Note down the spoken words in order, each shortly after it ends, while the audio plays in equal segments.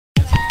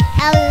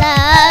I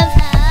love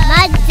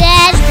my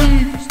dad.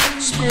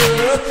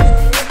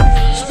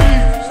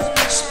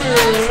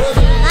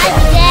 My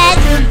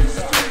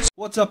dad.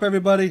 What's up,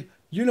 everybody?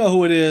 You know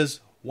who it is.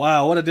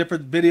 Wow, what a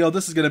different video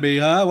this is going to be,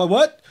 huh?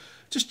 What?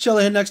 Just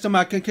chilling here next to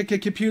my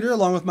computer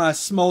along with my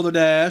Smolder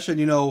Dash, and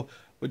you know,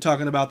 we're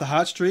talking about the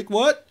hot streak.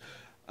 What?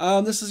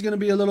 This is going to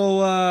be a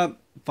little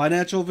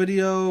financial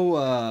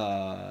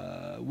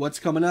video, what's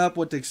coming up,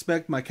 what to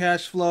expect, my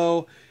cash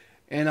flow,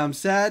 and I'm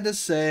sad to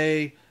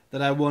say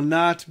that I will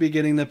not be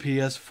getting the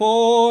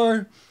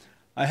PS4.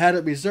 I had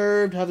it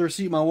reserved, have the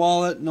receipt in my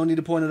wallet, no need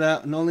to point it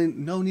out, no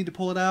need to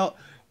pull it out,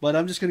 but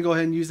I'm just going to go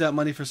ahead and use that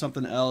money for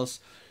something else,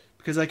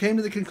 because I came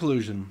to the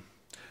conclusion,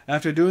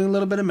 after doing a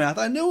little bit of math,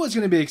 I knew it was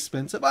going to be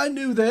expensive, I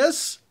knew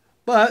this,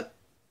 but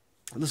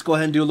let's go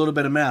ahead and do a little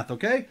bit of math,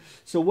 okay?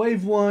 So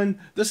wave one,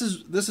 this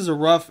is a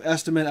rough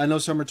estimate. I know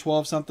some are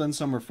 12 something,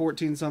 some are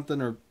 14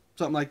 something, or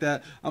something like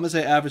that. I'm gonna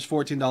say average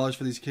 $14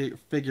 for these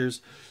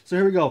figures. So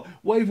here we go.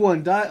 Wave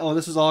one,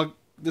 this is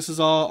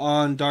all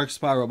on Dark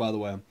Spiral, by the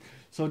way.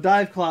 So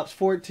Dive Clops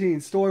 14,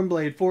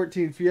 Stormblade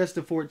 14,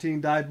 Fiesta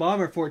 14, Dive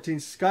Bomber 14,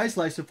 Sky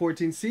Slicer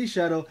 14, Sea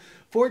Shadow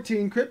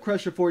 14, Crypt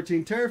Crusher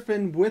 14,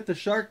 Terrafin with the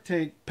Shark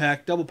Tank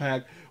pack, double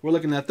pack. We're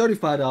looking at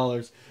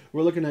 $35.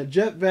 We're looking at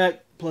Jet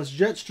Vac plus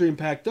Jetstream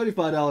pack,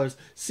 $35.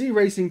 Sea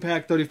Racing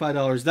pack,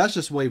 $35. That's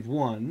just wave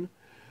one.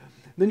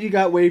 Then you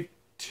got wave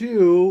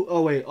two.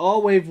 Oh wait,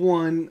 all wave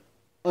one.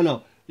 Oh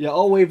no, yeah,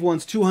 all wave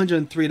one's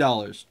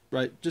 $203,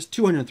 right? Just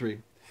 $203.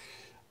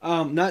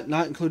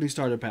 Not including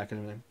starter pack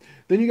and everything.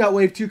 Then you got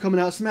wave two coming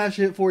out: Smash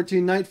Hit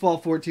 14, Nightfall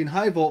 14,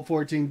 High Volt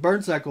 14,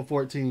 Burn Cycle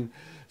 14,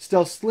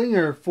 Stealth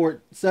Slinger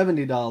for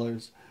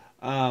 $70.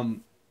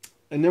 And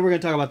then we're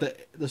going to talk about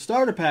the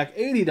starter pack,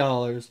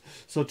 $80.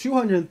 So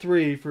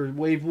 $203 for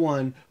wave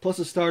one, plus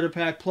the starter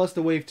pack, plus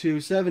the wave two,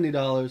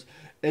 $70.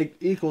 It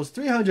equals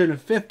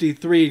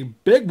 353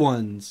 big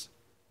ones.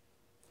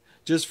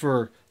 Just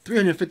for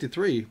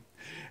 353.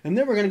 And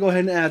then we're going to go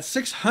ahead and add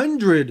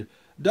 $600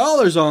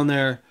 on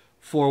there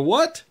for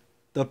what?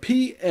 The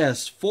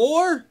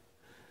PS4?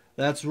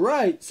 That's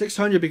right,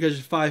 $600 because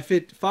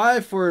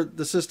 $5 for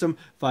the system,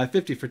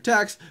 $550 for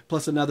tax,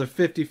 plus another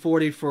 $50,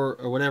 $40 for,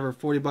 or whatever,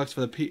 $40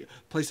 for the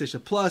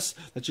PlayStation Plus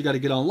that you got to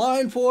get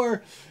online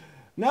for.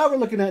 Now we're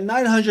looking at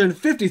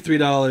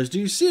 $953. Do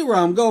you see where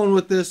I'm going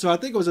with this? So I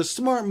think it was a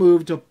smart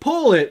move to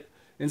pull it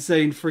and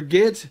saying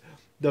forget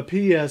the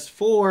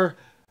PS4,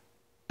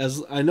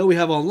 as I know we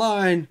have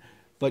online,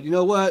 but you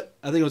know what?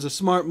 I think it was a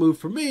smart move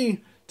for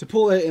me to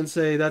pull it and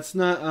say that's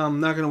not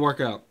going to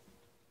work out.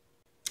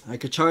 I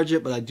could charge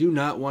it, but I do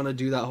not want to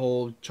do that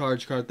whole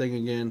charge card thing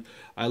again.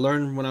 I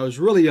learned when I was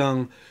really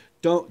young,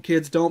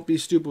 kids, don't be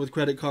stupid with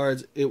credit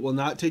cards. It will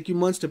not take you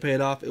months to pay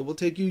it off. It will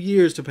take you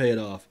years to pay it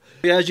off.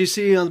 As you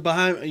see on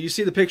behind, you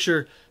see the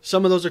picture.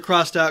 Some of those are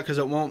crossed out because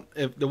it won't.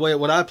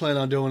 What I plan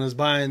on doing is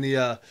buying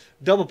the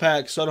double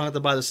packs, so I don't have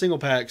to buy the single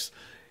packs.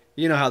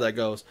 You know how that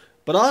goes.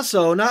 But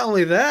also, not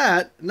only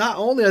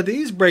are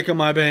these breaking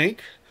my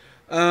bank.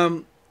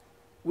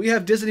 We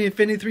have Disney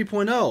Infinity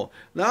 3.0.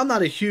 Now, I'm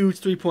not a huge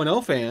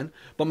 3.0 fan,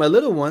 but my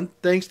little one,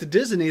 thanks to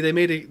Disney, they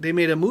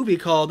made a movie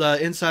called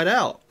Inside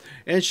Out,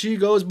 and she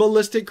goes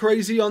ballistic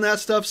crazy on that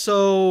stuff.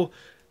 So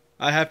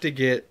I have to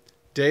get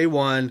day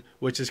one,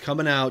 which is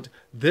coming out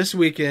this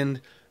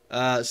weekend,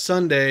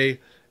 Sunday,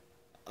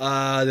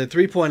 the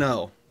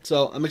 3.0.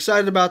 So I'm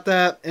excited about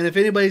that. And if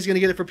anybody's going to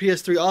get it for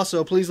PS3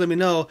 also, please let me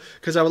know,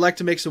 because I would like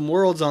to make some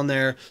worlds on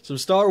there, some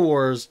Star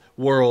Wars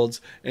worlds,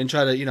 and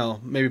try to, you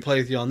know, maybe play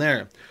with you on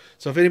there.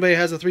 So if anybody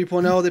has a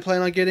 3.0 they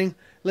plan on getting,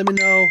 let me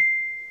know.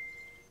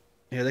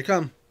 Here they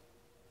come.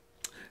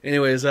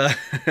 Anyways,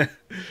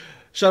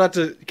 shout out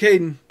to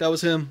Caden. That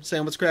was him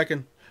saying what's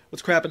cracking,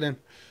 what's crapping in.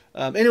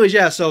 Anyways,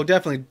 yeah, so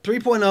definitely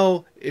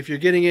 3.0. If you're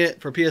getting it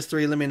for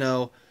PS3, let me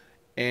know.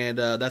 And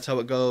that's how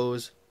it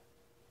goes.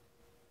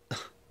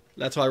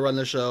 That's how I run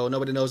the show.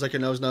 Nobody knows like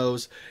your nose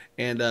knows.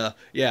 And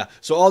yeah,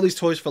 so all these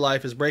Toys for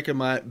Life is breaking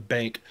my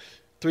bank.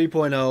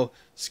 3.0,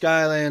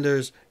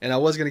 Skylanders, and I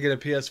was going to get a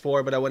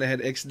PS4, but I went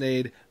ahead and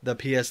ixnayed the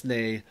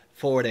PS4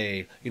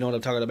 4-day. You know what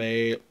I'm talking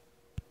about.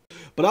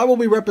 But I will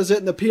be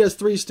representing the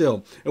PS3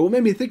 still. And what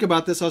made me think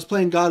about this, I was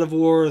playing God of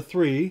War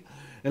 3,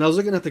 and I was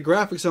looking at the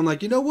graphics, I'm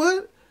like, you know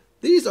what?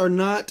 These are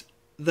not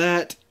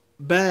that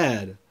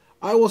bad.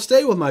 I will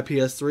stay with my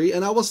PS3,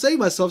 and I will save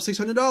myself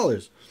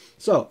 $600.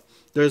 So,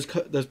 there's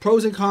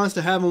pros and cons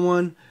to having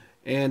one.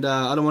 And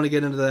I don't want to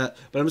get into that,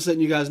 but I'm just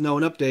letting you guys know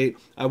an update.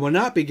 I will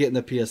not be getting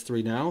the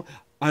PS3 now.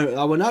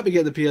 I will not be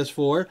getting the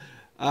PS4.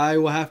 I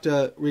will have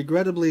to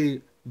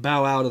regrettably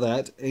bow out of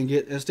that and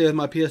stay with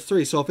my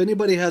PS3. So if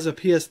anybody has a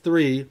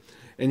PS3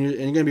 and you're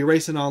going to be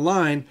racing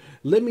online,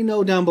 let me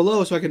know down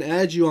below so I can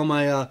add you on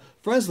my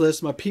friends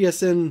list, my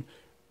PSN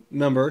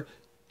number.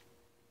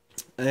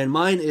 And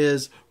mine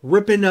is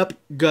Rippin' Up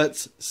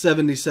Guts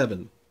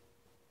 77.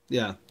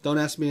 Yeah, don't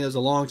ask me, it was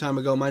a long time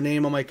ago. My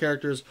name on my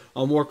characters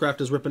on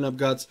Warcraft is Rippin' Up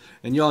Guts,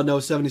 and y'all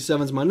know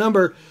 77 is my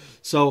number.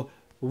 So,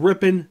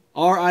 Rippin',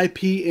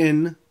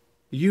 R-I-P-N-U-P-G-U-T-S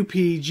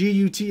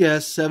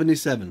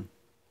 77.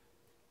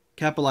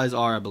 Capitalize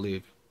R, I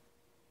believe,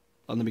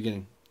 on the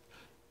beginning.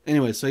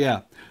 Anyway, so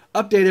yeah,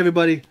 update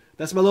everybody.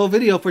 That's my little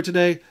video for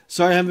today.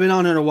 Sorry I haven't been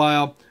on here in a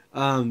while.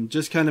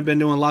 Just kind of been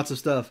doing lots of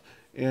stuff.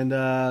 And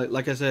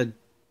like I said,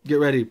 get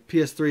ready.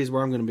 PS3 is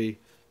where I'm going to be.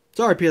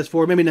 Sorry,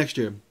 PS4. Maybe next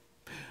year.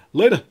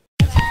 Later.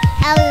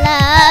 I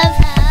love